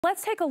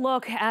Let's take a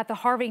look at the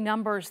Harvey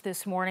numbers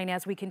this morning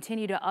as we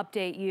continue to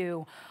update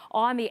you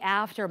on the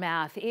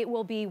aftermath. It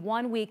will be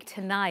 1 week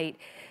tonight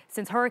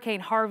since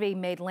Hurricane Harvey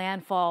made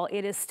landfall.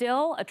 It is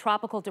still a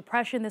tropical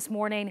depression this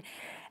morning,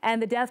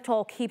 and the death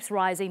toll keeps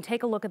rising.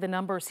 Take a look at the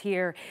numbers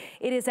here.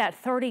 It is at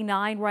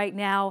 39 right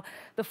now.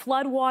 The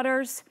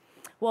floodwaters,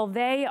 well,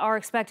 they are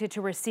expected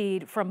to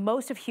recede from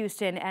most of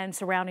Houston and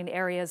surrounding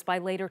areas by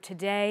later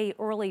today,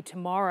 early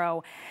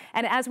tomorrow.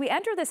 And as we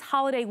enter this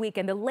holiday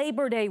weekend, the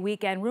Labor Day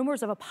weekend,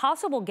 rumors of a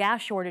possible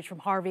gas shortage from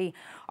Harvey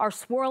are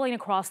swirling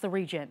across the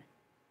region.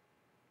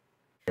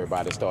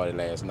 Everybody started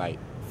last night.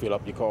 Fill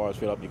up your cars,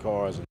 fill up your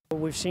cars.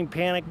 We've seen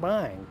panic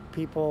buying,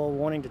 people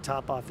wanting to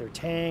top off their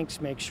tanks,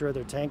 make sure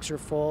their tanks are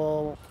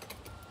full.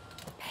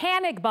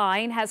 Panic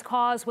buying has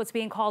caused what's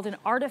being called an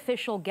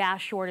artificial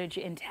gas shortage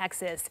in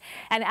Texas.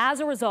 And as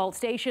a result,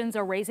 stations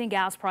are raising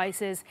gas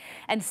prices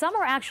and some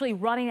are actually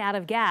running out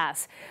of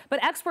gas.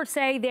 But experts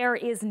say there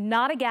is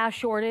not a gas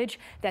shortage,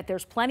 that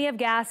there's plenty of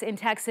gas in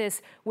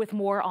Texas with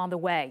more on the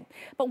way.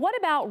 But what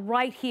about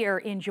right here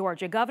in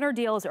Georgia? Governor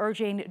Deal is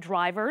urging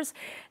drivers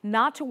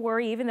not to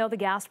worry, even though the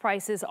gas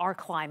prices are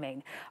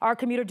climbing. Our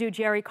Commuter-Dude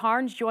Jerry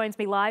Carnes joins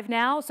me live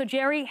now. So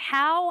Jerry,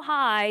 how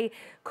high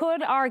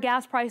could our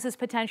gas prices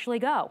potentially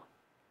go?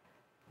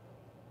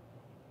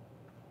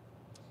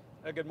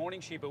 Good morning,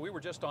 Sheba. We were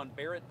just on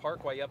Barrett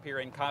Parkway up here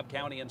in Cobb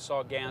County and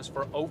saw gas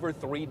for over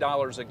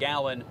 $3 a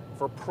gallon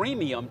for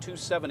premium,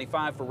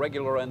 $2.75 for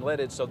regular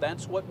unleaded. So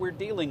that's what we're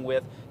dealing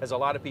with as a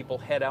lot of people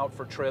head out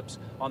for trips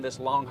on this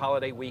long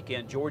holiday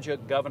weekend. Georgia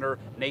Governor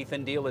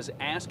Nathan Deal is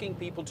asking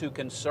people to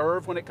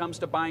conserve when it comes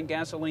to buying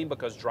gasoline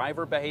because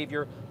driver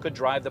behavior could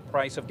drive the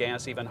price of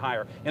gas even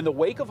higher. In the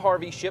wake of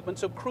Harvey,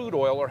 shipments of crude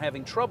oil are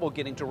having trouble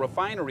getting to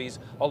refineries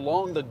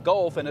along the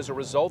Gulf, and as a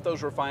result,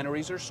 those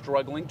refineries are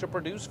struggling to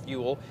produce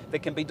fuel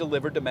that can be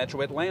delivered to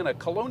Metro Atlanta.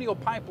 Colonial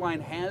Pipeline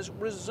has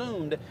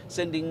resumed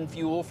sending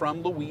fuel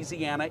from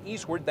Louisiana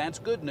eastward. That's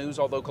good news,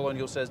 although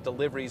Colonial says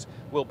deliveries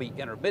will be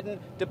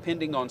intermittent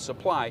depending on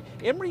supply.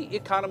 Emory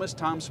economist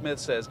Tom Smith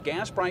says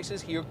gas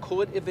prices here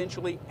could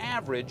eventually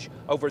average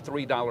over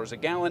 $3 a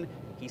gallon.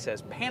 He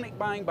says panic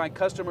buying by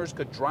customers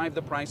could drive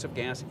the price of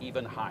gas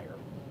even higher.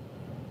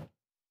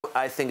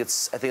 I think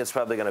it's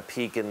probably going to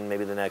peak in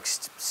maybe the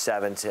next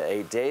 7 to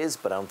 8 days,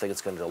 but I don't think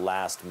it's going to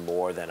last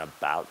more than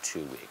about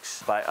 2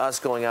 weeks. By us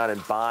going out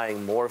and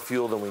buying more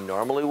fuel than we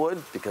normally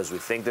would, because we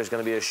think there's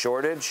going to be a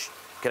shortage,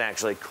 can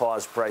actually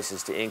cause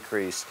prices to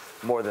increase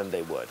more than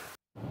they would.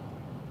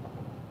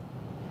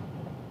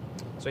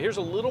 So here's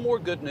a little more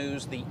good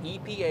news. The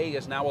EPA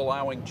is now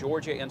allowing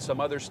Georgia and some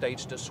other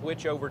states to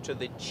switch over to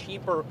the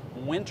cheaper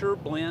winter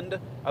blend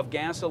of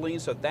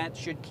gasoline, so that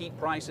should keep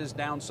prices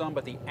down some.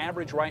 But the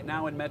average right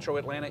now in Metro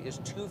Atlanta is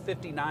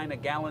 $2.59 a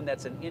gallon.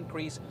 That's an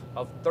increase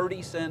of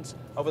 30 cents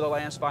over the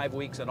last 5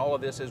 weeks. And all of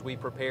this as we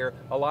prepare,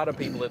 a lot of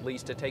people at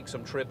least, to take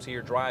some trips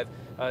here, drive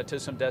to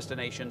some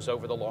destinations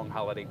over the long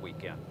holiday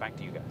weekend. Back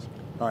to you guys.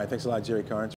 All right, thanks a lot, Jerry Carnes.